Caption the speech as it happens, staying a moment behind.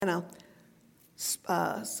know,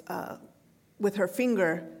 with her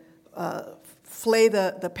finger, flay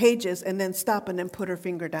the pages and then stop and then put her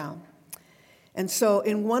finger down. And so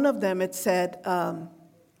in one of them it said,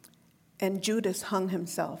 and Judas hung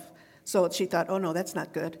himself. So she thought, oh no, that's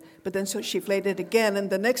not good. But then so she flayed it again, and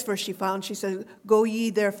the next verse she found, she said, go ye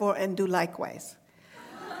therefore and do likewise.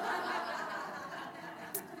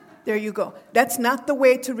 There you go. That's not the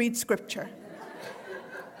way to read Scripture.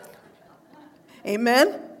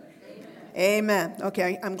 Amen? Amen.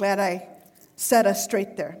 Okay, I'm glad I set us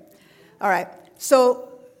straight there. All right. So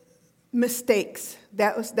mistakes.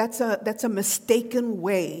 That's a mistaken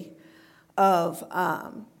way of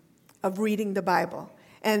reading the Bible.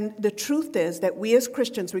 And the truth is that we as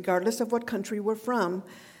Christians, regardless of what country we're from,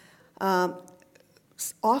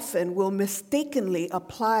 often will mistakenly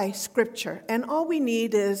apply Scripture. And all we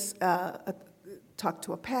need is talk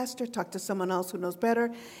to a pastor, talk to someone else who knows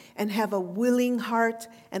better, and have a willing heart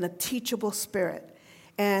and a teachable spirit.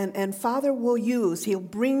 And Father will He'll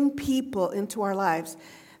bring people into our lives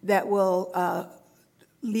that will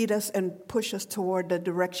lead us and push us toward the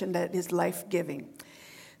direction that is life-giving.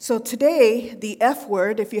 So today, the F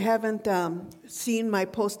word, if you haven't seen my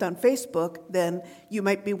post on Facebook, then you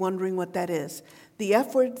might be wondering what that is. The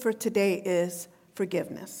F word for today is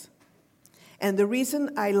forgiveness. And the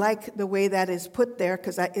reason I like the way that is put there,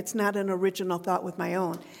 because it's not an original thought with my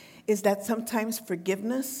own, is that sometimes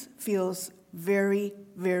forgiveness feels very,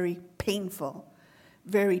 very painful,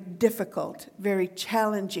 very difficult, very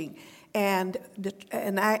challenging. And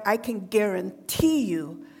I can guarantee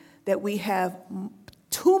you that we have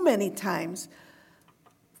too many times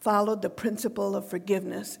followed the principle of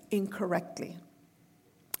forgiveness incorrectly.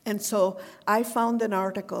 And so I found an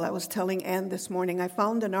article, I was telling Ann this morning, I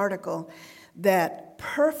found an article that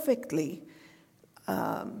perfectly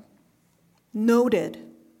noted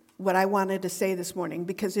what I wanted to say this morning.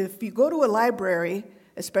 Because if you go to a library,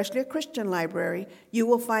 especially a Christian library, you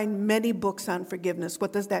will find many books on forgiveness.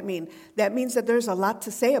 What does that mean? That means that there's a lot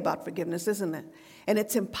to say about forgiveness, isn't it? And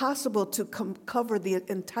it's impossible to cover the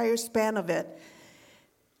entire span of it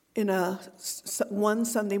in one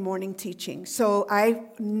Sunday morning teaching. So I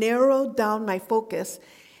narrowed down my focus,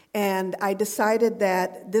 and I decided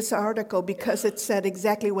that this article, because it said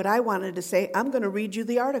exactly what I wanted to say, I'm going to read you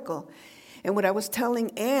the article. And what I was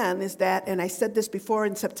telling Ann is that, and I said this before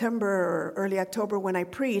in September or early October when I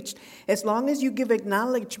preached, as long as you give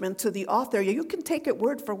acknowledgement to the author, you can take it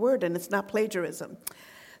word for word, and it's not plagiarism.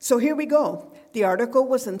 So here we go. The article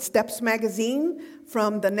was in Steps Magazine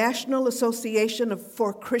from the National Association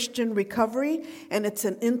for Christian Recovery, and it's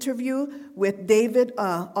an interview with David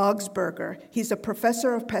Augsburger. He's a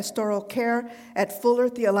professor of pastoral care at Fuller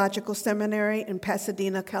Theological Seminary in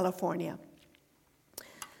Pasadena, California.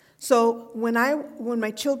 So when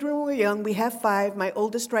my children were young, we have 5. My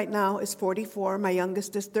oldest right now is 44. My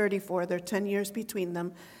youngest is 34. There are 10 years between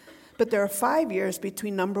them. But there are 5 years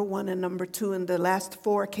between number 1 and number 2, and the last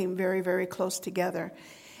 4 came very, very close together.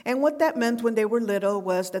 And what that meant when they were little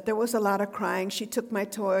was that there was a lot of crying. She took my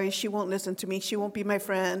toys. She won't listen to me. She won't be my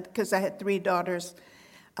friend, because I had 3 daughters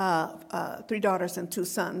and 2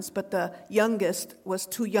 sons. But the youngest was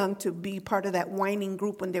too young to be part of that whining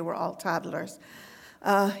group when they were all toddlers.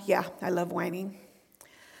 Yeah, I love whining.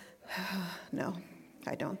 No,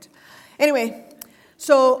 I don't. Anyway,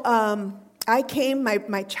 so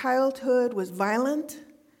my childhood was violent.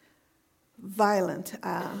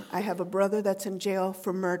 I have a brother that's in jail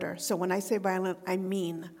for murder. So when I say violent, I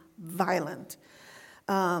mean violent.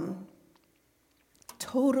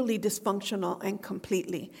 Totally dysfunctional and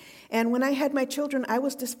completely. And when I had my children, I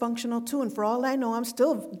was dysfunctional too. And for all I know, I'm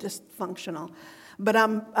still dysfunctional. But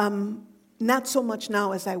I'm not so much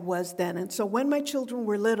now as I was then. And so when my children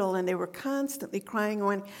were little and they were constantly crying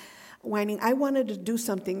or whining, I wanted to do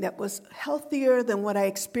something that was healthier than what I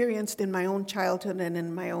experienced in my own childhood and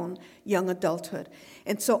in my own young adulthood.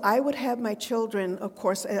 And so I would have my children, of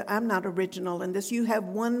course, I'm not original in this, you have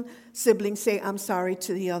one sibling say, I'm sorry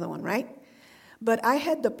to the other one, right? But I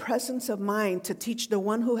had the presence of mind to teach the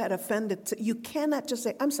one who had offended. You cannot just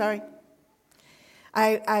say, I'm sorry.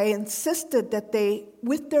 I insisted that they,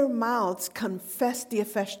 with their mouths, confess the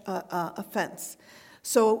offense.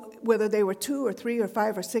 So whether they were 2 or 3 or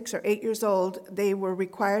 5 or 6 or 8 years old, they were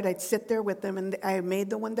required, I'd sit there with them, and I made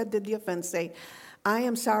the one that did the offense say, I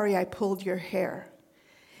am sorry I pulled your hair.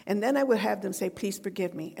 And then I would have them say, please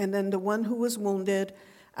forgive me. And then the one who was wounded,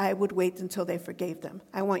 I would wait until they forgave them.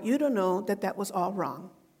 I want you to know that that was all wrong.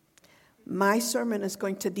 My sermon is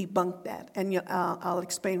going to debunk that, and I'll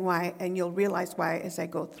explain why, and you'll realize why as I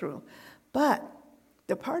go through. But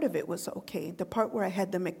the part of it was okay, the part where I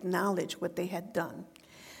had them acknowledge what they had done.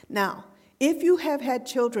 Now, If you have had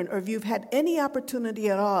children, or if you've had any opportunity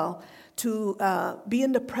at all to be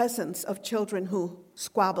in the presence of children who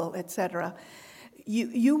squabble, etc.,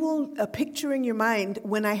 you will picture in your mind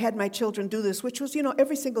when I had my children do this, which was,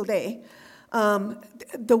 every single day.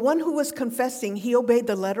 The one who was confessing, he obeyed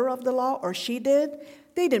the letter of the law, or she did.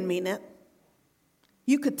 They didn't mean it.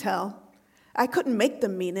 You could tell. I couldn't make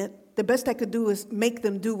them mean it. The best I could do was make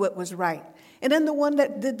them do what was right. And then the one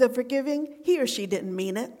that did the forgiving, he or she didn't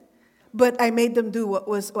mean it. But I made them do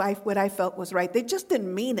what I felt was right. They just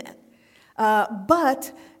didn't mean it.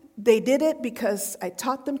 But they did it because I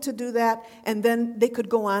taught them to do that, and then they could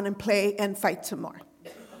go on and play and fight some more.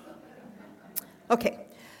 Okay.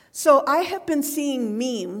 So I have been seeing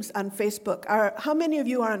memes on Facebook. How many of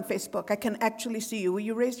you are on Facebook? I can actually see you. Will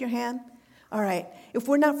you raise your hand? All right. If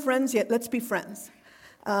we're not friends yet, let's be friends.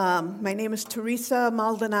 My name is Teresa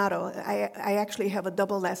Maldonado. I actually have a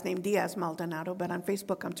double last name, Diaz Maldonado, but on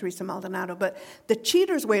Facebook I'm Teresa Maldonado. But the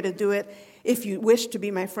cheater's way to do it, if you wish to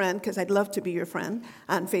be my friend, because I'd love to be your friend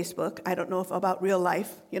on Facebook. I don't know if about real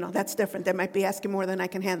life. That's different. They might be asking more than I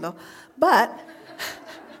can handle. But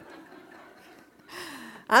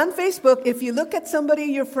on Facebook, if you look at somebody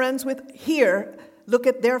you're friends with here, look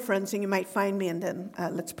at their friends and you might find me, and then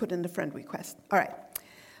let's put in the friend request. All right.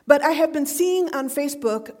 But I have been seeing on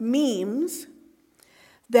Facebook memes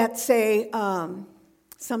that say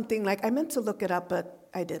something like, I meant to look it up, but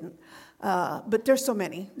I didn't. But there's so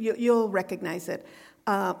many. You'll recognize it.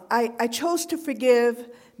 I chose to forgive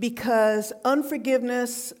because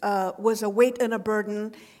unforgiveness was a weight and a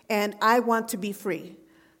burden, and I want to be free.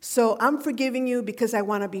 So I'm forgiving you because I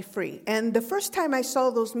want to be free. And the first time I saw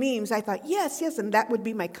those memes, I thought, yes, and that would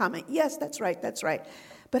be my comment. Yes, that's right.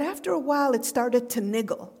 But after a while, it started to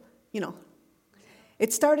niggle,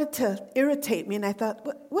 It started to irritate me, and I thought,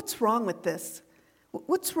 what's wrong with this?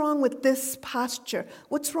 What's wrong with this posture?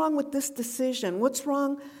 What's wrong with this decision? What's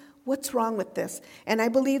wrong with this? And I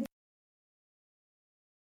believe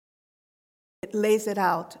it lays it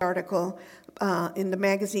out. Article in the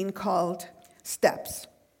magazine called Steps.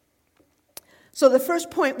 So the first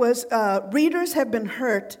point was readers have been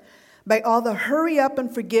hurt by all the hurry up and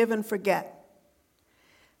forgive and forget.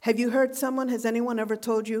 Have you heard has anyone ever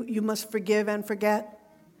told you, you must forgive and forget?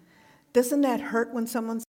 Doesn't that hurt when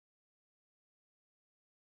someone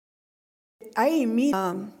I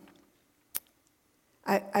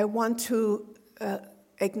want to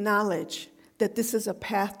acknowledge that this is a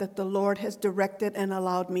path that the Lord has directed and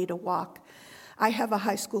allowed me to walk. I have a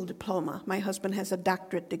high school diploma. My husband has a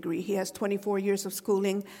doctorate degree. He has 24 years of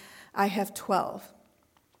schooling. I have 12,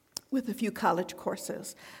 with a few college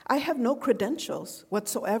courses. I have no credentials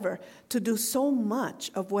whatsoever to do so much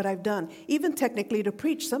of what I've done, even technically to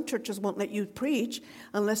preach. Some churches won't let you preach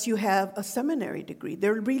unless you have a seminary degree.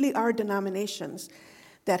 There really are denominations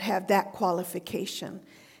that have that qualification.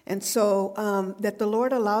 And so that the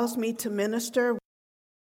Lord allows me to minister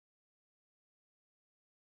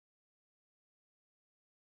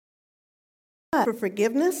for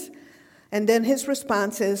forgiveness. And then his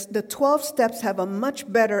response is, the 12 steps have a much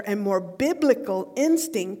better and more biblical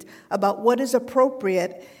instinct about what is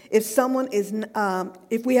appropriate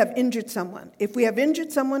if we have injured someone. If we have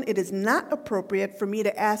injured someone, it is not appropriate for me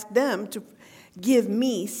to ask them to give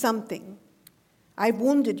me something. I've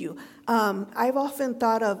wounded you. I've often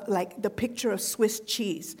thought of like the picture of Swiss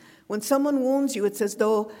cheese. When someone wounds you, it's as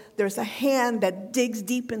though there's a hand that digs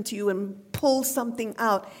deep into you and pulls something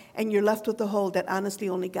out, and you're left with a hole that honestly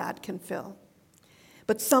only God can fill.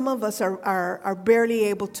 But some of us are barely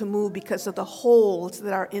able to move because of the holes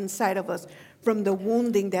that are inside of us from the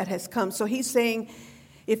wounding that has come. So he's saying,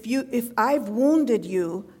 if I've wounded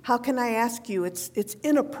you, how can I ask you? It's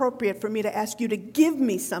inappropriate for me to ask you to give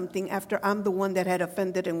me something after I'm the one that had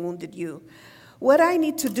offended and wounded you. What I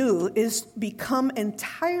need to do is become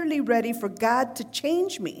entirely ready for God to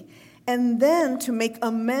change me and then to make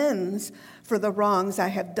amends for the wrongs I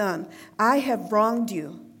have done. I have wronged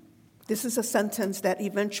you. This is a sentence that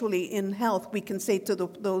eventually in health we can say to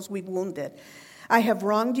those we've wounded. I have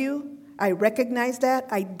wronged you. I recognize that.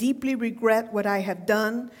 I deeply regret what I have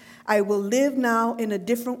done. I will live now in a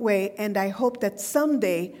different way, and I hope that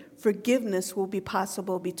someday forgiveness will be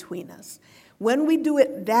possible between us. When we do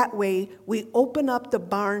it that way, we open up the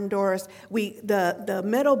barn doors, the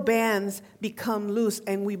metal bands become loose,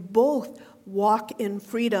 and we both walk in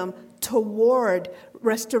freedom toward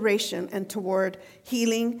restoration and toward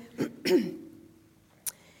healing,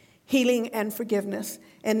 healing and forgiveness.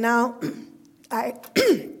 And now, I'm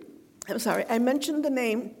sorry, I mentioned the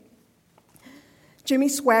name Jimmy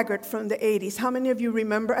Swaggart from the 80s. How many of you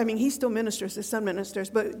remember? I mean, he still ministers, his son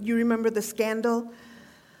ministers, but you remember the scandal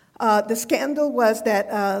The scandal was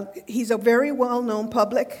that he had a very well-known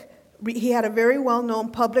public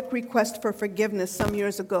request for forgiveness some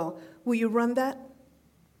years ago. Will you run that?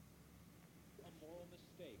 A moral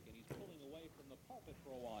mistake, and he's pulling away from the pulpit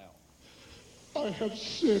for a while. I have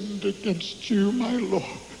sinned against you, my Lord.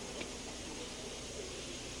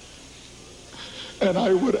 And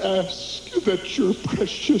I would ask that your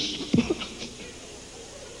precious blood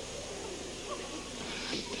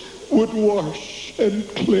would wash and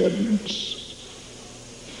cleanse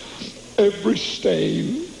every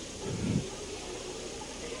stain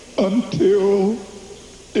until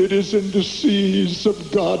it is in the seas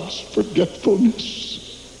of God's forgetfulness.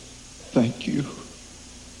 Thank you.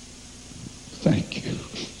 Thank you.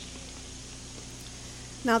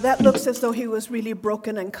 Now that looks as though he was really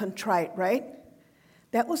broken and contrite, right?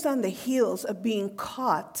 That was on the heels of being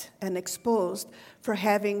caught and exposed for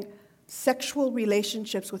having sexual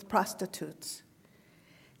relationships with prostitutes.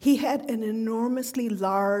 He had an enormously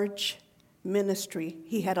large ministry.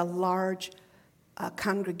 He had a large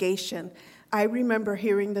congregation. I remember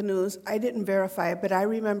hearing the news. I didn't verify it, but I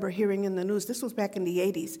remember hearing in the news, this was back in the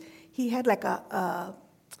 80s, he had like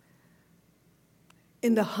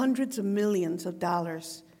in the hundreds of millions of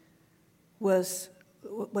dollars was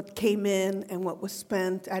what came in and what was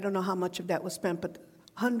spent. I don't know how much of that was spent, but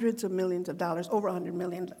hundreds of millions of dollars, over $100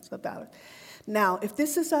 million. Now, if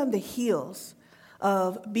this is on the heels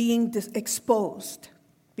of being exposed,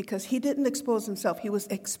 because he didn't expose himself, he was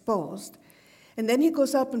exposed, and then he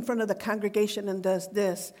goes up in front of the congregation and does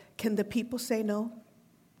this, can the people say no?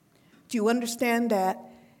 Do you understand that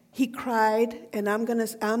he cried, and I'm going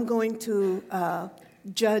to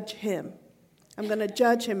judge him. I'm going to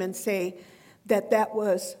judge him and say that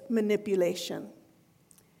was manipulation.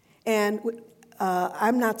 And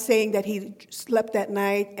I'm not saying that he slept that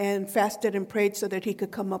night and fasted and prayed so that he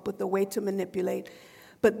could come up with a way to manipulate.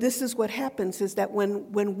 But this is what happens, is that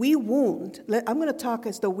when we wound, I'm going to talk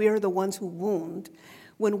as though we are the ones who wound.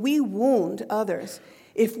 When we wound others,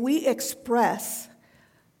 if we express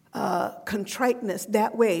contriteness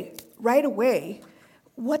that way, right away,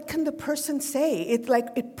 what can the person say? It's like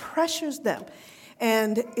it pressures them.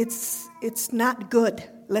 And it's not good.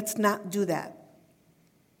 Let's not do that.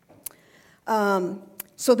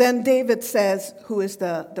 So then David says, who is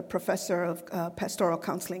the professor of pastoral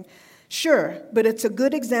counseling, sure, but it's a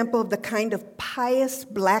good example of the kind of pious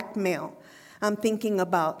blackmail I'm thinking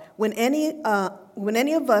about. When any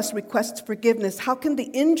of us requests forgiveness, how can the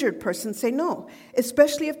injured person say no,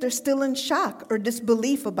 especially if they're still in shock or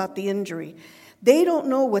disbelief about the injury? They don't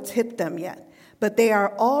know what's hit them yet, but they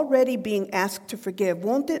are already being asked to forgive.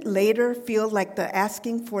 Won't it later feel like the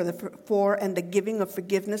asking for and the giving of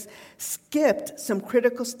forgiveness skipped some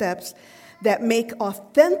critical steps that make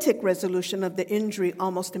authentic resolution of the injury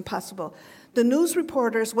almost impossible? The news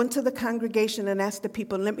reporters went to the congregation and asked the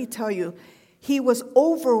people, and let me tell you, he was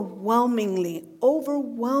overwhelmingly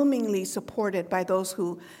supported by those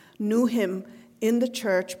who knew him in the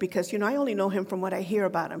church, because, I only know him from what I hear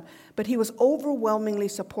about him. But he was overwhelmingly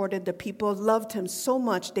supported. The people loved him so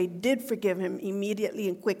much, they did forgive him immediately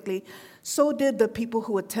and quickly. So did the people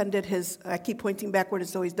who attended his, I keep pointing backward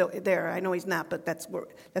as though he's there. I know he's not, but that's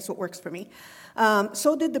what works for me.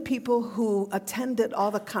 So did the people who attended all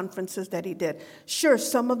the conferences that he did. Sure,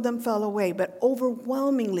 some of them fell away, but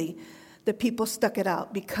overwhelmingly, the people stuck it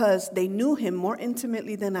out because they knew him more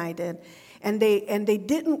intimately than I did. And they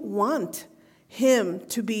didn't want him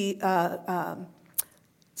to be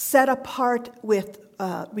set apart with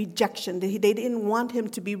rejection. They didn't want him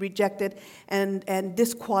to be rejected and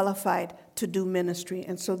disqualified to do ministry.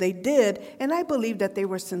 And so they did, and I believe that they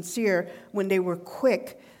were sincere when they were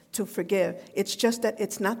quick to forgive. It's just that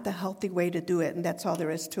it's not the healthy way to do it, and that's all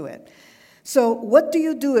there is to it. So what do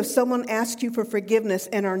you do if someone asks you for forgiveness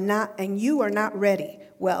and you are not ready?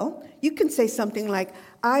 Well, you can say something like,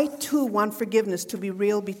 I too want forgiveness to be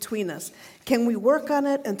real between us. Can we work on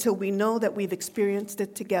it until we know that we've experienced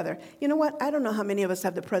it together? You know what? I don't know how many of us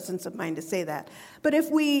have the presence of mind to say that. But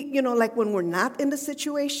if we, like when we're not in the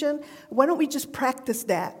situation, why don't we just practice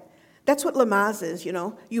that? That's what Lamaze is,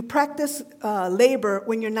 You practice labor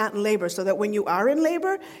when you're not in labor, so that when you are in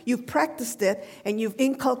labor, you've practiced it and you've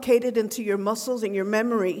inculcated into your muscles and your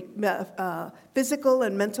memory, physical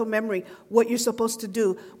and mental memory, what you're supposed to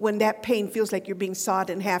do when that pain feels like you're being sawed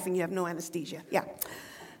in half and you have no anesthesia. Yeah.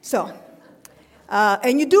 So,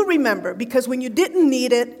 and you do remember, because when you didn't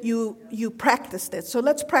need it, you practiced it. So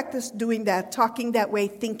let's practice doing that, talking that way,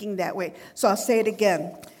 thinking that way. So I'll say it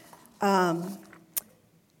again.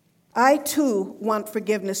 I, too, want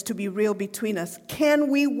forgiveness to be real between us. Can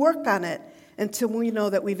we work on it until we know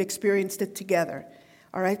that we've experienced it together?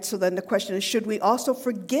 All right, so then the question is, should we also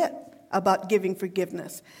forget about giving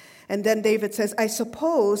forgiveness? And then David says, I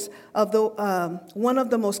suppose one of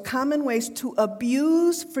the most common ways to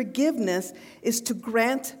abuse forgiveness is to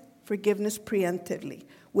grant forgiveness preemptively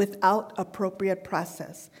without appropriate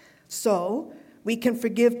process. So we can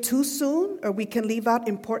forgive too soon, or we can leave out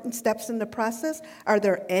important steps in the process. Are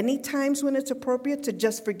there any times when it's appropriate to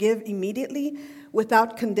just forgive immediately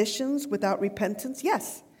without conditions, without repentance?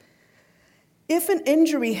 Yes. If an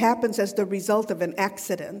injury happens as the result of an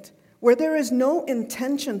accident, where there is no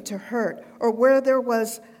intention to hurt, or where there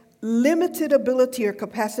was limited ability or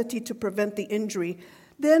capacity to prevent the injury,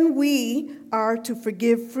 then we are to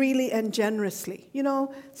forgive freely and generously. You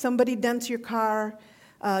know, somebody dents your car,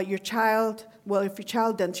 your child. Well, if your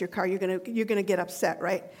child dents your car, you're gonna get upset,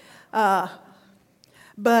 right?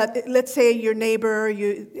 But let's say your neighbor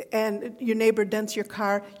dents your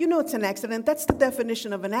car. You know it's an accident. That's the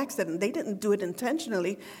definition of an accident. They didn't do it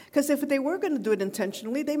intentionally, because if they were going to do it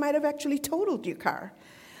intentionally, they might have actually totaled your car.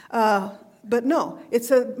 But no,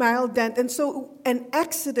 it's a mild dent. And so an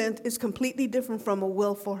accident is completely different from a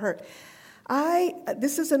willful hurt.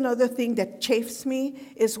 This is another thing that chafes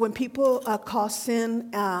me, is when people call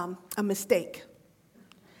sin a mistake.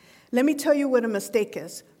 Let me tell you what a mistake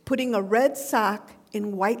is. Putting a red sock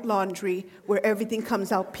in white laundry where everything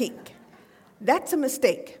comes out pink. That's a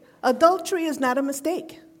mistake. Adultery is not a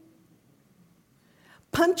mistake.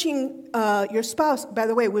 Punching your spouse, by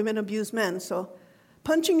the way, women abuse men, so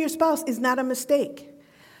punching your spouse is not a mistake.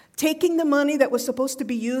 Taking the money that was supposed to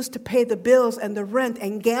be used to pay the bills and the rent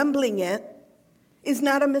and gambling it is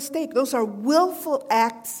not a mistake. Those are willful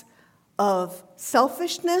acts of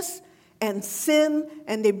selfishness and sin,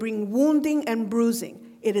 and they bring wounding and bruising.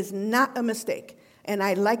 It is not a mistake. And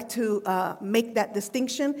I like to make that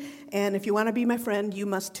distinction. And if you want to be my friend, you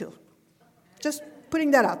must too. Just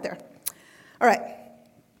putting that out there. All right.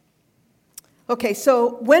 Okay,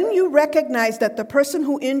 so when you recognize that the person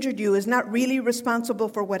who injured you is not really responsible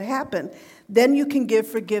for what happened, then you can give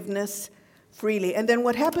forgiveness freely. And then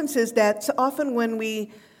what happens is that so often when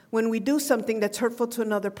we do something that's hurtful to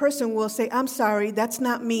another person, we'll say, I'm sorry, that's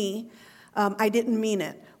not me. I didn't mean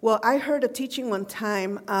it. Well, I heard a teaching one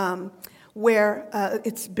time where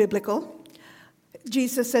it's biblical.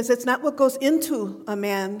 Jesus says it's not what goes into a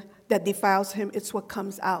man that defiles him, it's what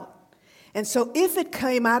comes out. And so if it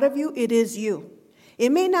came out of you, it is you.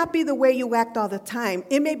 It may not be the way you act all the time.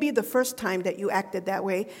 It may be the first time that you acted that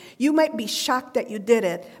way. You might be shocked that you did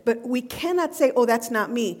it, but we cannot say, oh, that's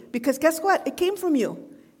not me. Because guess what? It came from you.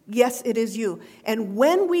 Yes, it is you. And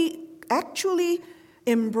when we actually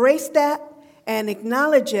embrace that and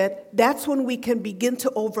acknowledge it, that's when we can begin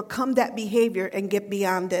to overcome that behavior and get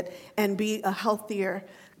beyond it and be a healthier,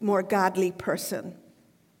 more godly person.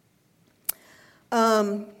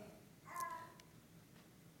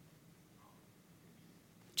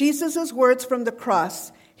 Jesus' words from the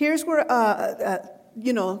cross. Here's where,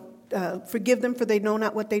 forgive them for they know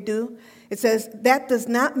not what they do. It says, that does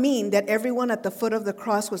not mean that everyone at the foot of the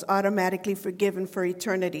cross was automatically forgiven for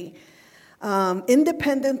eternity.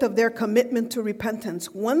 Independent of their commitment to repentance,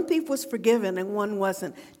 one thief was forgiven and one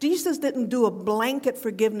wasn't. Jesus didn't do a blanket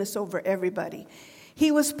forgiveness over everybody. He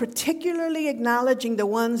was particularly acknowledging the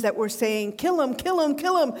ones that were saying, kill him, kill him,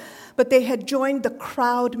 kill him. But they had joined the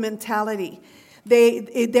crowd mentality.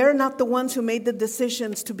 They're not the ones who made the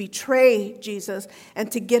decisions to betray Jesus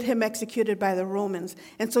and to get him executed by the Romans.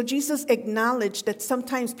 And so Jesus acknowledged that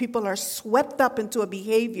sometimes people are swept up into a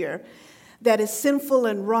behavior that is sinful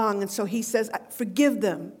and wrong. And so he says, forgive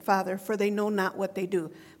them, Father, for they know not what they do.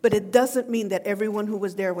 But it doesn't mean that everyone who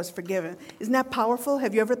was there was forgiven. Isn't that powerful?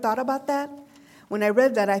 Have you ever thought about that? When I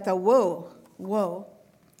read that, I thought, whoa.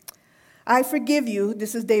 I forgive you,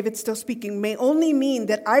 this is David still speaking, may only mean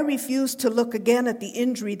that I refuse to look again at the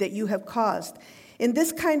injury that you have caused. In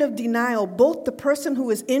this kind of denial, both the person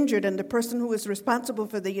who is injured and the person who is responsible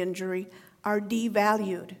for the injury are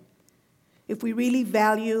devalued. If we really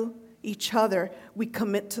value each other, we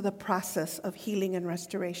commit to the process of healing and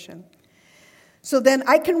restoration. So then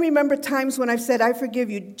I can remember times when I've said, I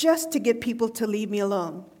forgive you, just to get people to leave me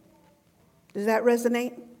alone. Does that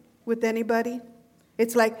resonate with anybody?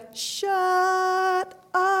 It's like, shut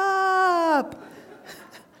up.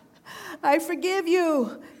 I forgive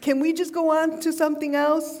you. Can we just go on to something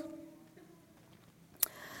else?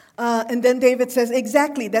 And then David says,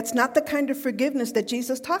 exactly, that's not the kind of forgiveness that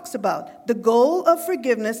Jesus talks about. The goal of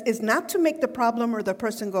forgiveness is not to make the problem or the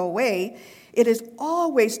person go away. It is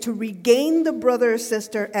always to regain the brother or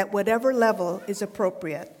sister at whatever level is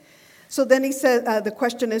appropriate. So then he said, the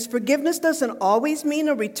question is, forgiveness doesn't always mean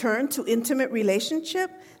a return to intimate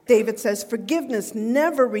relationship. David says, forgiveness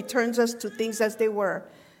never returns us to things as they were.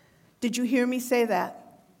 Did you hear me say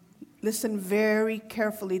that? Listen very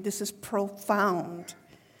carefully. This is profound.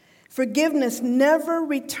 Forgiveness never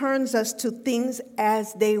returns us to things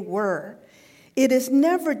as they were. It is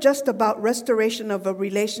never just about restoration of a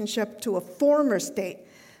relationship to a former state.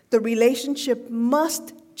 The relationship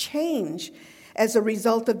must change as a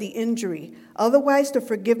result of the injury. Otherwise, the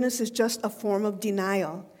forgiveness is just a form of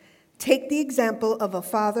denial. Take the example of a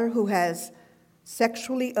father who has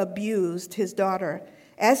sexually abused his daughter.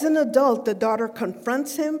 As an adult, the daughter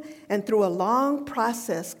confronts him and through a long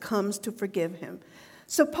process comes to forgive him.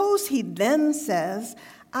 Suppose he then says,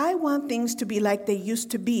 I want things to be like they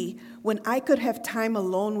used to be when I could have time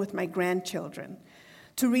alone with my grandchildren.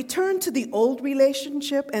 To return to the old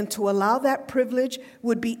relationship and to allow that privilege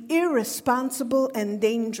would be irresponsible and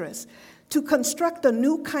dangerous. To construct a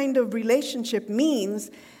new kind of relationship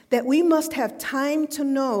means that we must have time to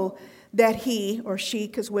know that he or she,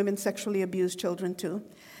 because women sexually abuse children too,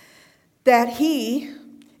 that he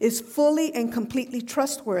is fully and completely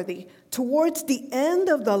trustworthy. Towards the end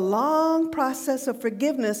of the long process of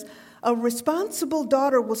forgiveness, a responsible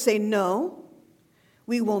daughter will say, no,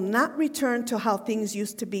 we will not return to how things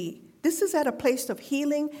used to be. This is at a place of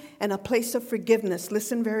healing and a place of forgiveness.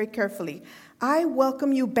 Listen very carefully. I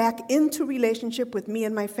welcome you back into relationship with me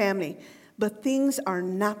and my family, but things are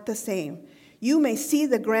not the same. You may see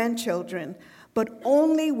the grandchildren, but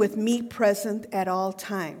only with me present at all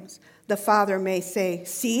times. The father may say,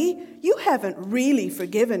 see, you haven't really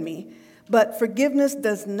forgiven me, but forgiveness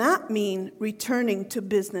does not mean returning to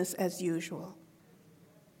business as usual.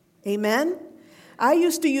 Amen? I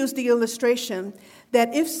used to use the illustration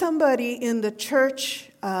that if somebody in the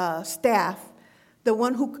church staff, the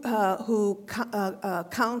one who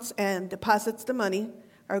counts and deposits the money,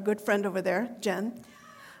 our good friend over there, Jen,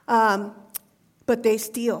 but they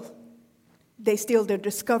steal. They're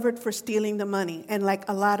discovered for stealing the money, and like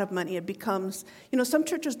a lot of money, it becomes, some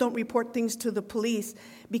churches don't report things to the police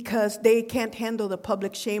because they can't handle the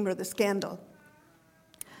public shame or the scandal.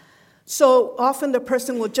 So often the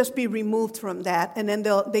person will just be removed from that, and then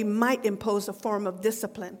they might impose a form of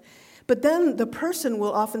discipline. But then the person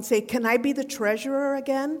will often say, can I be the treasurer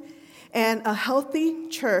again? And a healthy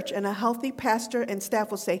church and a healthy pastor and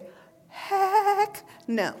staff will say, heck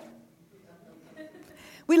no.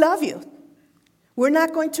 We love you. We're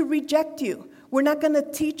not going to reject you. We're not going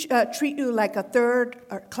to treat you like a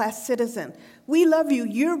third-class citizen. We love you.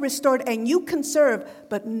 You're restored, and you can serve,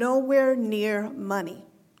 but nowhere near money.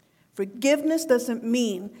 Forgiveness doesn't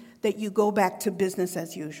mean that you go back to business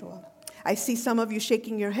as usual. I see some of you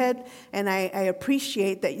shaking your head, and I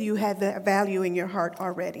appreciate that you have that value in your heart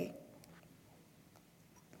already.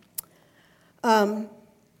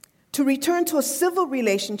 To return to a civil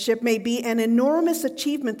relationship may be an enormous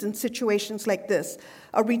achievement in situations like this.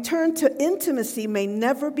 A return to intimacy may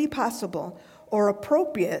never be possible or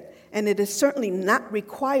appropriate, and it is certainly not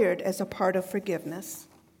required as a part of forgiveness.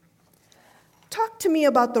 Talk to me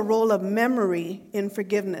about the role of memory in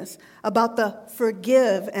forgiveness, about the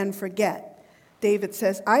forgive and forget. David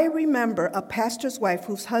says, I remember a pastor's wife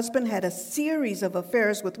whose husband had a series of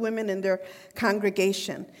affairs with women in their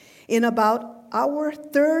congregation. In about our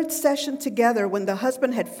third session together, when the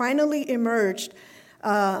husband had finally emerged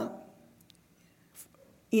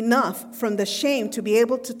enough from the shame to be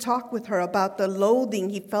able to talk with her about the loathing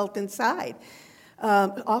he felt inside.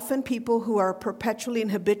 Often people who are perpetually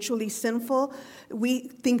and habitually sinful, we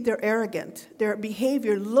think they're arrogant. Their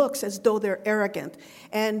behavior looks as though they're arrogant.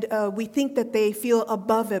 And we think that they feel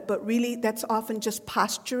above it, but really that's often just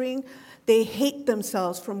posturing. They hate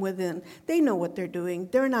themselves from within. They know what they're doing.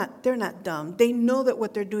 They're not dumb. They know that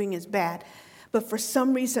what they're doing is bad. But for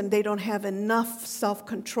some reason, they don't have enough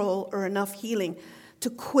self-control or enough healing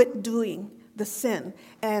to quit doing the sin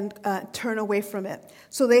and turn away from it.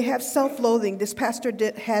 So they have self-loathing. This pastor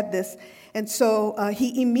had this. And so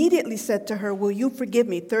he immediately said to her, will you forgive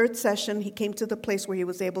me? Third session, he came to the place where he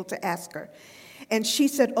was able to ask her. And she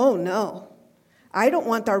said, oh, no. I don't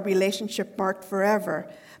want our relationship marked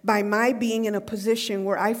forever by my being in a position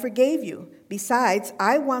where I forgave you. Besides,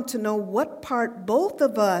 I want to know what part both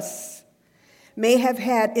of us may have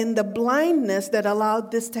had in the blindness that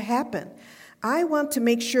allowed this to happen. I want to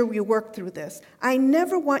make sure we work through this. I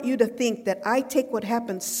never want you to think that I take what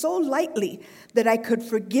happened so lightly that I could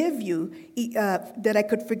forgive you,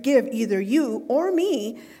 either you or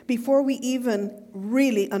me before we even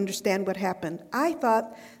really understand what happened. I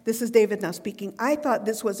thought, this is David now speaking, I thought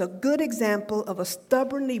this was a good example of a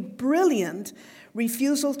stubbornly brilliant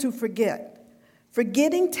refusal to forget.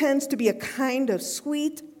 Forgetting tends to be a kind of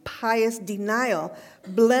sweet, pious denial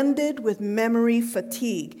blended with memory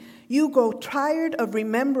fatigue. You grow tired of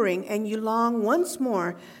remembering and you long once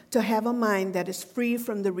more to have a mind that is free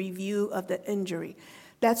from the review of the injury.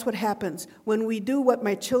 That's what happens when we do what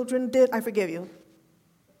my children did. I forgive you.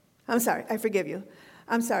 I'm sorry, I forgive you.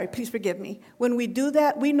 I'm sorry, please forgive me. When we do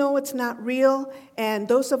that, we know it's not real, and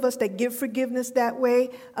those of us that give forgiveness that way,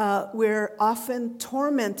 we're often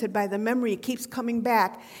tormented by the memory. It keeps coming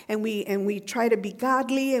back, and we try to be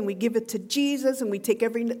godly, and we give it to Jesus, and we take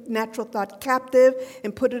every natural thought captive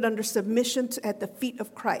and put it under submission at the feet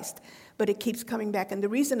of Christ. But it keeps coming back, and the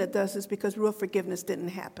reason it does is because real forgiveness didn't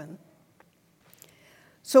happen.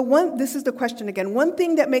 So this is the question again. One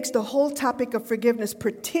thing that makes the whole topic of forgiveness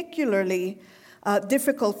particularly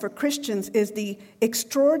difficult for Christians is the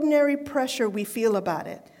extraordinary pressure we feel about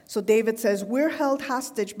it. So David says, we're held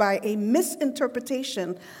hostage by a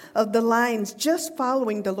misinterpretation of the lines just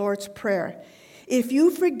following the Lord's Prayer. If you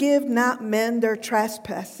forgive not men their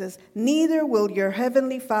trespasses, neither will your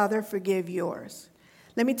heavenly Father forgive yours.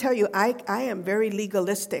 Let me tell you, I am very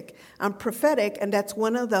legalistic. I'm prophetic, and that's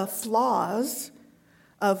one of the flaws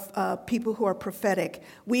of people who are prophetic.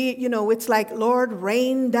 It's like, Lord,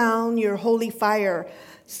 rain down your holy fire.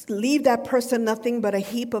 Leave that person nothing but a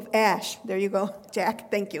heap of ash. There you go,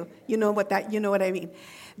 Jack. Thank you. You know what I mean.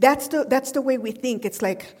 That's the way we think. It's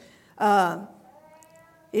like,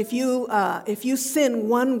 if you sin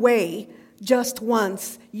one way just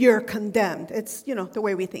once, you're condemned. It's the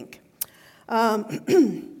way we think. So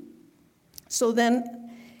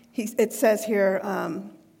then it says here.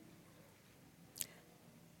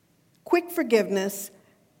 Quick forgiveness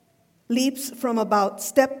leaps from about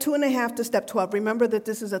step 2.5 to step 12. Remember that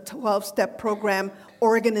this is a 12-step program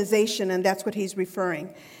organization, and that's what he's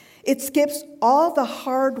referring. It skips all the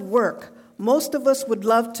hard work. Most of us would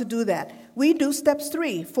love to do that. We do steps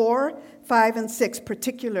 3, 4, 5, and 6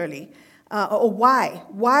 particularly. Why?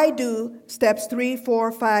 Why do steps 3,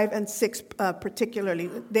 4, 5, and 6 particularly?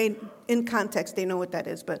 In context, they know what that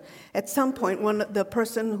is. But at some point, the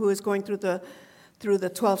person who is going through the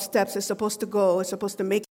 12 steps is supposed to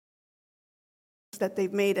make that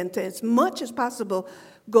they've made, and to, as much as possible,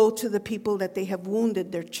 go to the people that they have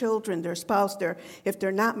wounded, their children, their spouse, if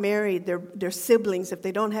they're not married, their siblings, if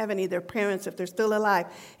they don't have any, their parents, if they're still alive,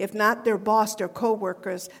 if not their boss, their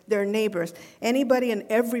co-workers, their neighbors, anybody and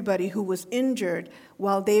everybody who was injured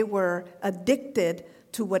while they were addicted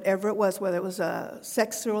to whatever it was, whether it was a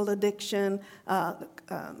sexual addiction,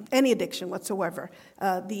 any addiction whatsoever,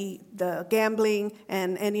 the gambling,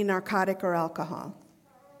 and any narcotic or alcohol.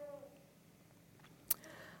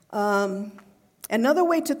 Another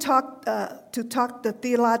way to talk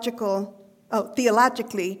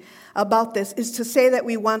theologically about this is to say that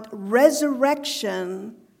we want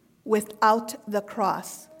resurrection without the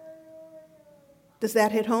cross. Does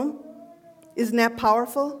that hit home? Isn't that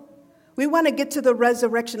powerful? We want to get to the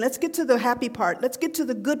resurrection. Let's get to the happy part. Let's get to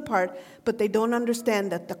the good part. But they don't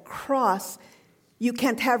understand that the cross, you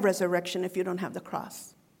can't have resurrection if you don't have the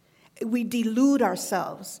cross. We delude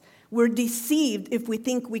ourselves. We're deceived if we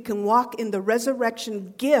think we can walk in the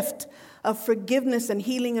resurrection gift of forgiveness and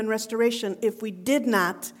healing and restoration if we did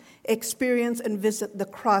not experience and visit the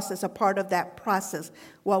cross as a part of that process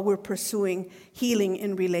while we're pursuing healing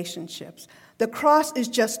in relationships. The cross is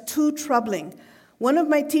just too troubling. One of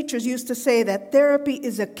my teachers used to say that therapy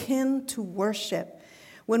is akin to worship.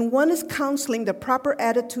 When one is counseling, the proper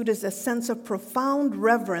attitude is a sense of profound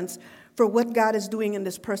reverence for what God is doing in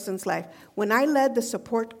this person's life. When I led the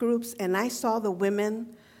support groups and I saw the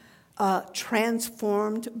women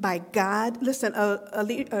transformed by God, listen,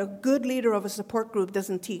 a good leader of a support group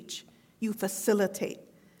doesn't teach. You facilitate.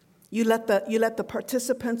 You let the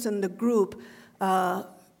participants in the group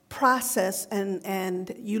process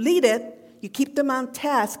and you lead it. You keep them on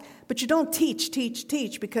task, but you don't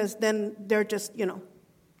teach, because then they're just,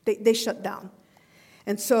 they shut down.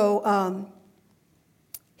 And so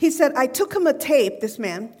he said, I took him a tape, this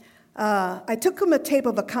man. I took him a tape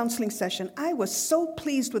of a counseling session. I was so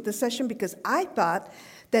pleased with the session because I thought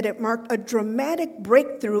that it marked a dramatic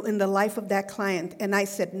breakthrough in the life of that client. And I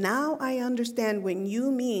said, now I understand when you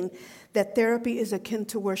mean that therapy is akin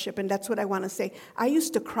to worship. And that's what I want to say. I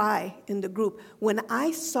used to cry in the group when I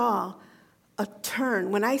saw a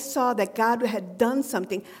turn. When I saw that God had done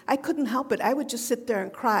something, I couldn't help it. I would just sit there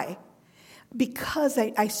and cry because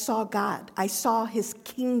I saw God. I saw his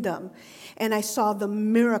kingdom, and I saw the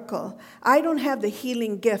miracle. I don't have the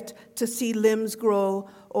healing gift to see limbs grow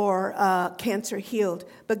or cancer healed,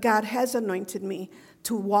 but God has anointed me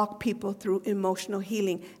to walk people through emotional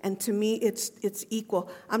healing, and to me, it's equal.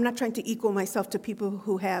 I'm not trying to equal myself to people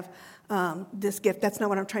who have this gift. That's not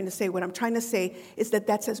what I'm trying to say. What I'm trying to say is that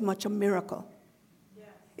that's as much a miracle.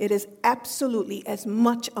 It is absolutely as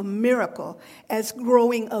much a miracle as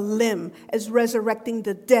growing a limb, as resurrecting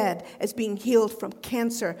the dead, as being healed from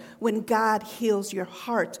cancer. When God heals your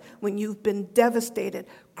heart, when you've been devastated,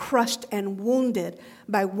 crushed, and wounded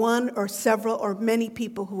by one or several or many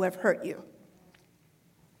people who have hurt you.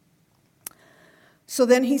 So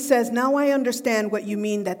then he says, now I understand what you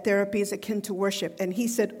mean that therapy is akin to worship. And he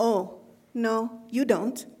said, oh, no, you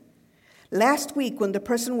don't. Last week, when the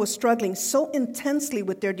person was struggling so intensely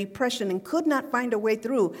with their depression and could not find a way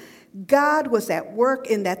through, God was at work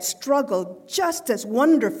in that struggle just as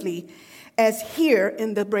wonderfully as here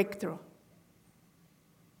in the breakthrough.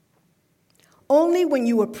 Only when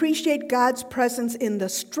you appreciate God's presence in the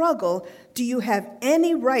struggle do you have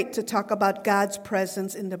any right to talk about God's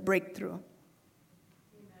presence in the breakthrough.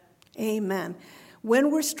 Amen. Amen.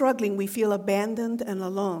 When we're struggling, we feel abandoned and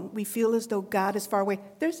alone. We feel as though God is far away.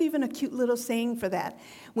 There's even a cute little saying for that.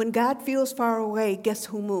 When God feels far away, guess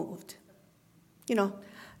who moved? You know,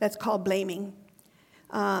 that's called blaming.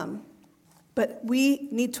 But we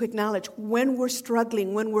need to acknowledge when we're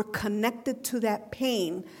struggling, when we're connected to that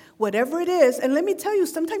pain, whatever it is, and let me tell you,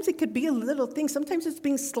 sometimes it could be a little thing. Sometimes it's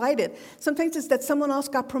being slighted. Sometimes it's that someone else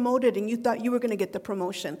got promoted and you thought you were going to get the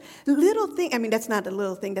promotion. Little thing, I mean, that's not a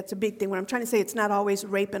little thing, that's a big thing. What I'm trying to say, it's not always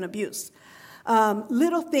rape and abuse.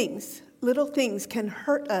 Little things can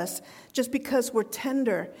hurt us just because we're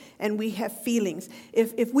tender and we have feelings.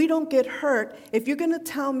 If we don't get hurt, if you're going to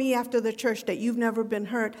tell me after the church that you've never been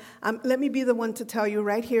hurt, let me be the one to tell you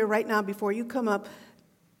right here, right now, before you come up,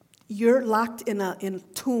 you're locked in a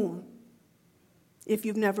tomb if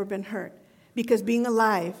you've never been hurt. Because being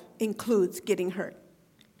alive includes getting hurt.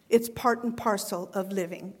 It's part and parcel of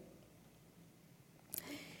living.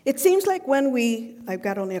 It seems like I've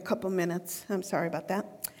got only a couple minutes. I'm sorry about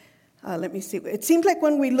that. Let me see. It seems like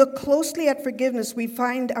when we look closely at forgiveness, we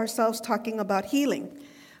find ourselves talking about healing.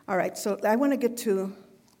 All right, so I want to get to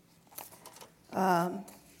an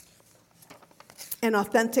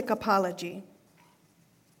authentic apology.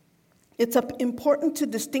 It's important to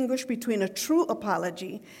distinguish between a true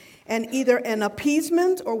apology and either an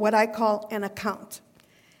appeasement or what I call an account.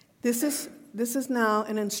 This is now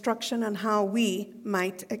an instruction on how we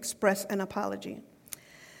might express an apology.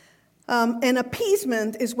 An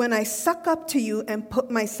appeasement is when I suck up to you and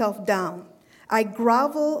put myself down. I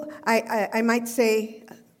grovel. I might say,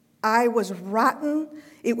 I was rotten.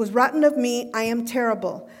 It was rotten of me. I am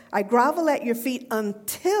terrible. I grovel at your feet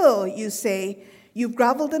until you say, you've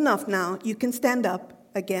groveled enough now. You can stand up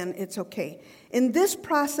again. It's okay. In this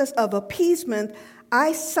process of appeasement,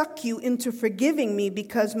 I suck you into forgiving me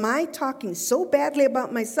because my talking so badly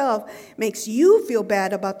about myself makes you feel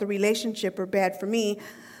bad about the relationship or bad for me.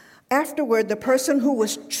 Afterward, the person who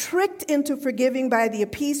was tricked into forgiving by the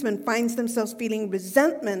appeasement finds themselves feeling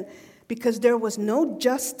resentment because there was no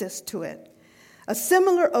justice to it. A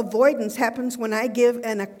similar avoidance happens when I give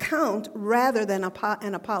an account rather than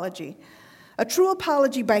an apology. A true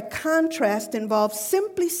apology, by contrast, involves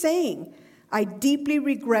simply saying, I deeply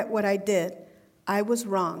regret what I did. I was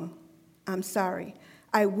wrong. I'm sorry.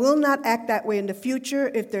 I will not act that way in the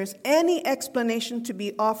future. If there's any explanation to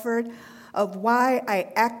be offered of why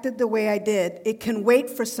I acted the way I did, it can wait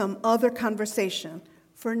for some other conversation.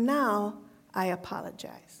 For now, I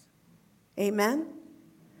apologize. Amen?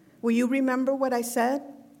 Will you remember what I said?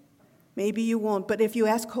 Maybe you won't, but if you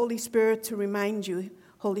ask Holy Spirit to remind you,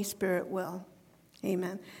 Holy Spirit will.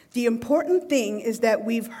 Amen. The important thing is that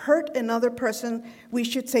we've hurt another person. We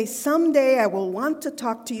should say, someday I will want to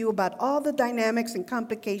talk to you about all the dynamics and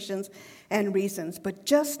complications and reasons. But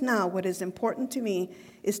just now, what is important to me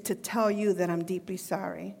is to tell you that I'm deeply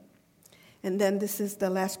sorry. And then this is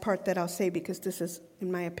the last part that I'll say, because this is,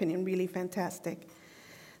 in my opinion, really fantastic.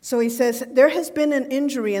 So he says, there has been an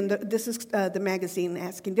injury, and this is the magazine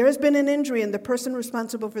asking, there has been an injury, and the person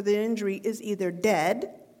responsible for the injury is either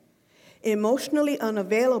dead, emotionally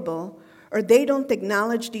unavailable, or they don't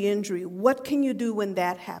acknowledge the injury. What can you do when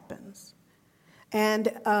that happens?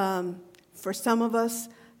 And for some of us,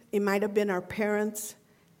 it might have been our parents.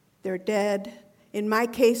 They're dead. In my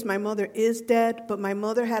case, my mother is dead, but my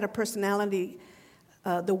mother had a personality,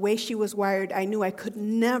 the way she was wired, I knew I could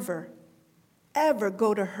never, ever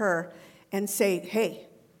go to her and say, hey,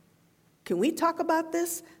 can we talk about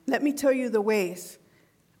this? Let me tell you the ways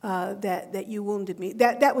that you wounded me.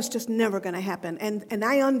 That was just never going to happen. And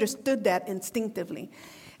I understood that instinctively.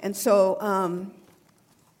 And so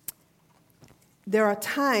there are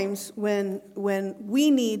times when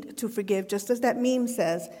we need to forgive, just as that meme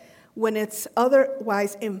says, when it's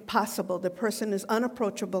otherwise impossible. The person is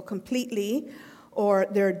unapproachable completely, or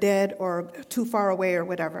they're dead or too far away or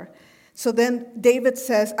whatever. So then David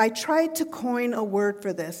says, I tried to coin a word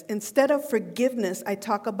for this. Instead of forgiveness, I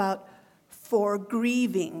talk about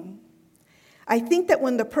forgrieving. I think that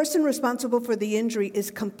when the person responsible for the injury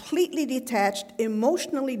is completely detached,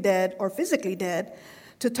 emotionally dead, or physically dead,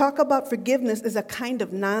 to talk about forgiveness is a kind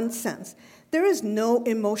of nonsense. There is no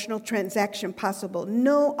emotional transaction possible,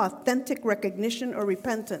 no authentic recognition or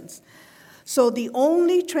repentance. So the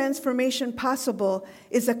only transformation possible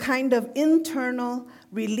is a kind of internal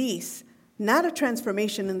release, not a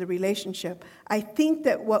transformation in the relationship. I think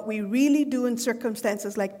that what we really do in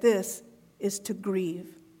circumstances like this is to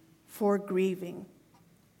grieve, for grieving.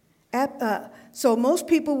 So most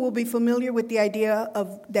people will be familiar with the idea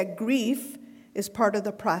of that grief is part of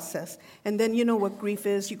the process. And then you know what grief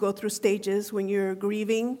is. You go through stages. When you're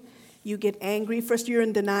grieving, you get angry. First, you're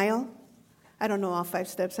in denial. I don't know all 5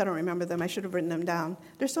 steps. I don't remember them. I should have written them down.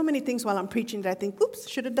 There's so many things while I'm preaching that I think, oops,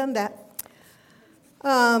 should have done that.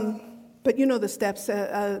 But you know the steps.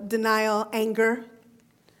 Denial, anger.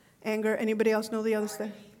 Anger. Anybody else know the other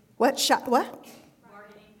steps? What? What?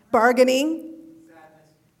 Bargaining.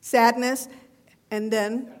 Sadness. And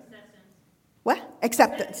then? Acceptance. What?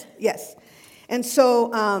 Acceptance. Yes. And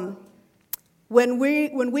so when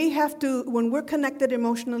we're connected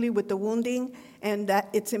emotionally with the wounding, and that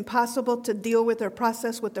it's impossible to deal with or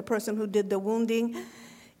process with the person who did the wounding,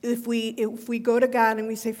 if we go to God and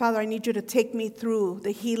we say, Father, I need you to take me through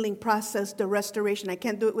the healing process, the restoration. I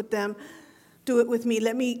can't do it with them. Do it with me.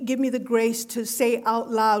 Give me the grace to say out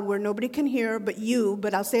loud where nobody can hear but you,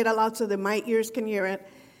 but I'll say it out loud so that my ears can hear it.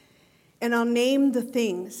 And I'll name the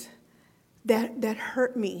things that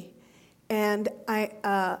hurt me. And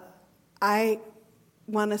I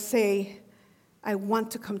want to say, I want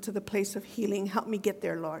to come to the place of healing. Help me get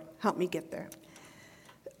there, Lord. Help me get there.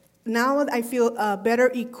 Now I feel better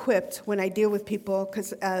equipped when I deal with people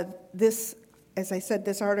because this, as I said,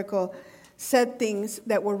 this article said things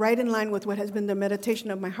that were right in line with what has been the meditation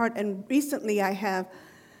of my heart. And recently I have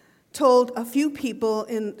told a few people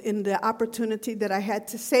in the opportunity that I had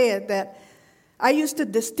to say it that I used to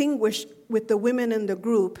distinguish with the women in the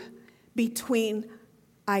group between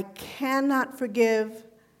I cannot forgive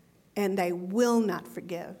and I will not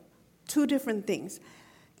forgive. 2 different things.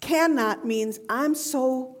 Cannot means I'm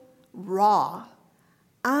so raw,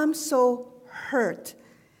 I'm so hurt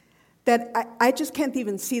that I just can't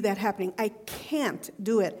even see that happening. I can't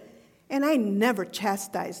do it. And I never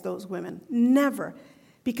chastised those women, never.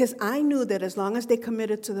 Because I knew that as long as they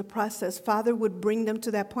committed to the process, Father would bring them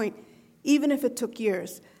to that point, even if it took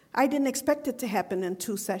years. I didn't expect it to happen in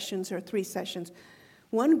 2 sessions or 3 sessions.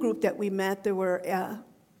 One group that we met, there were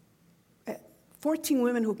 14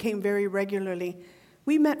 women who came very regularly.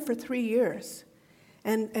 We met for 3 years.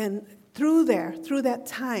 And through that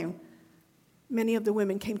time, many of the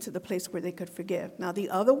women came to the place where they could forgive. Now the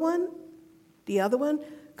other one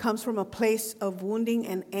comes from a place of wounding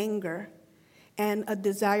and anger and a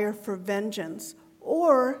desire for vengeance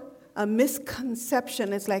or a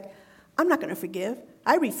misconception. It's like, I'm not going to forgive.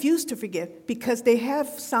 I refuse to forgive because they have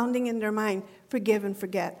sounding in their mind, forgive and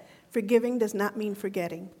forget. Forgiving does not mean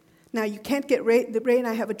forgetting. Now, you can't get Ray and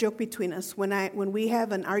I have a joke between us. When we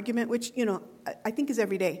have an argument, which, I think is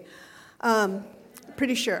every day,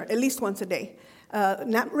 pretty sure, at least once a day.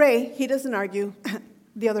 Not Ray, he doesn't argue.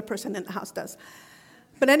 The other person in the house does.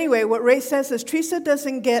 But anyway, what Ray says is Teresa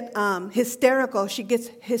doesn't get hysterical, she gets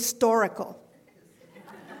historical.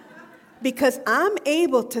 Because I'm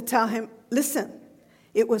able to tell him, listen,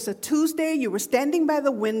 it was a Tuesday, you were standing by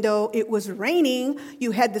the window, it was raining,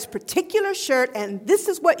 you had this particular shirt, and this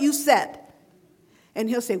is what you said. And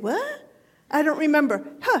he'll say, what? I don't remember.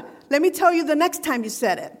 Let me tell you the next time you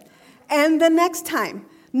said it. And the next time.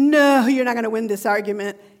 No, you're not going to win this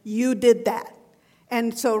argument. You did that.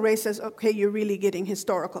 And so Ray says, okay, you're really getting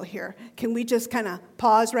historical here. Can we just kind of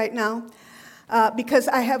pause right now? Because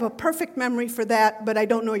I have a perfect memory for that, but I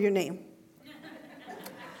don't know your name.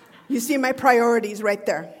 You see my priorities right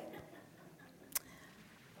there.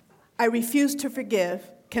 I refuse to forgive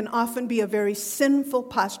can often be a very sinful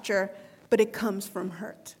posture, but it comes from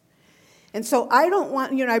hurt. And so I don't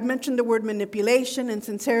want, I've mentioned the word manipulation and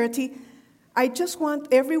sincerity. I just want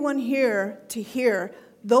everyone here to hear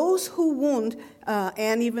those who wound,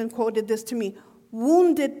 Anne even quoted this to me,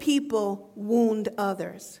 wounded people wound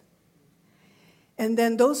others. And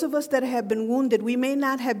then those of us that have been wounded, we may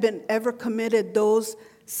not have been ever committed those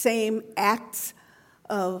same acts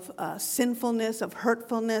of sinfulness, of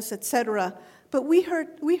hurtfulness, etc. But we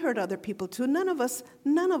hurt other people too. None of us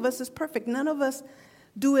is perfect. None of us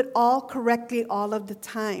do it all correctly all of the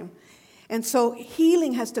time. And so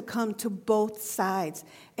healing has to come to both sides.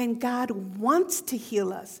 And God wants to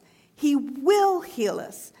heal us. He will heal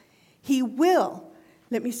us. He will.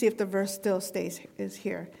 Let me see if the verse still is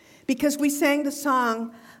here. Because we sang the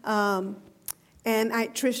song, and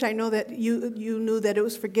Trish, I know that you knew that it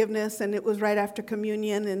was forgiveness, and it was right after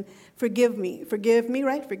communion, and forgive me,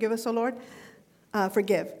 right? Forgive us, O Lord.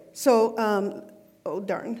 Forgive. So, oh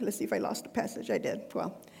darn, let's see if I lost the passage. I did.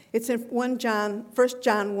 Well, it's in 1 John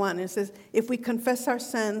 1. It says, if we confess our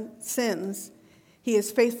sins, he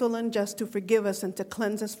is faithful and just to forgive us and to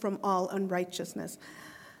cleanse us from all unrighteousness.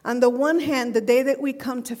 On the one hand, the day that we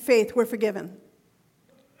come to faith, we're forgiven.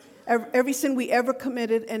 Every sin we ever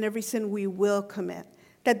committed and every sin we will commit.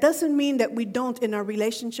 That doesn't mean that we don't in our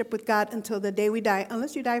relationship with God until the day we die,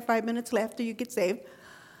 unless you die 5 minutes after you get saved.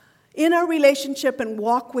 In our relationship and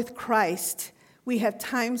walk with Christ, we have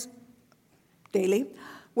times daily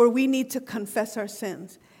where we need to confess our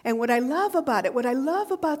sins. And what I love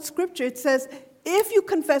about Scripture, it says, if you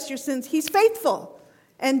confess your sins, he's faithful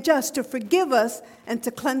and just to forgive us and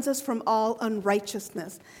to cleanse us from all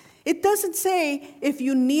unrighteousness. It doesn't say if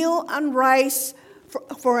you kneel on rice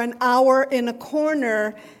for an hour in a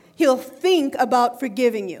corner, he'll think about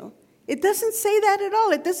forgiving you. It doesn't say that at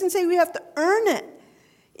all. It doesn't say we have to earn it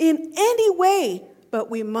in any way, but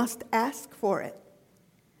we must ask for it.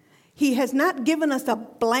 He has not given us a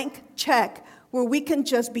blank check where we can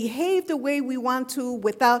just behave the way we want to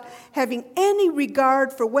without having any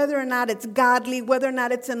regard for whether or not it's godly, whether or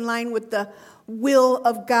not it's in line with the will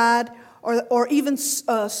of God, or even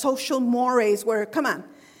social mores where, come on,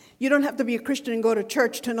 you don't have to be a Christian and go to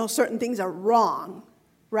church to know certain things are wrong,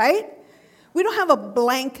 right? We don't have a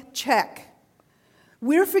blank check.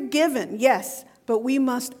 We're forgiven, yes, but we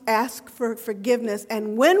must ask for forgiveness.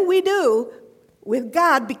 And when we do, with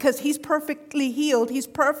God, because he's perfectly healed, he's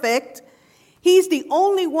perfect, he's the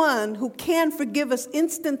only one who can forgive us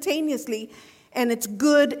instantaneously, and it's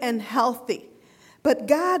good and healthy. But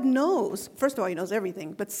God knows, first of all, he knows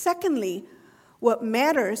everything. But secondly, what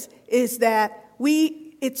matters is that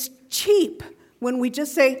it's cheap when we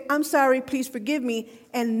just say, I'm sorry, please forgive me,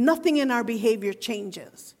 and nothing in our behavior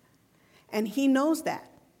changes. And he knows that.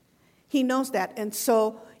 He knows that. And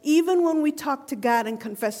so even when we talk to God and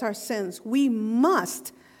confess our sins, we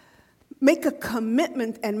must make a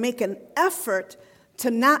commitment and make an effort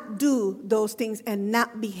to not do those things and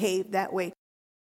not behave that way.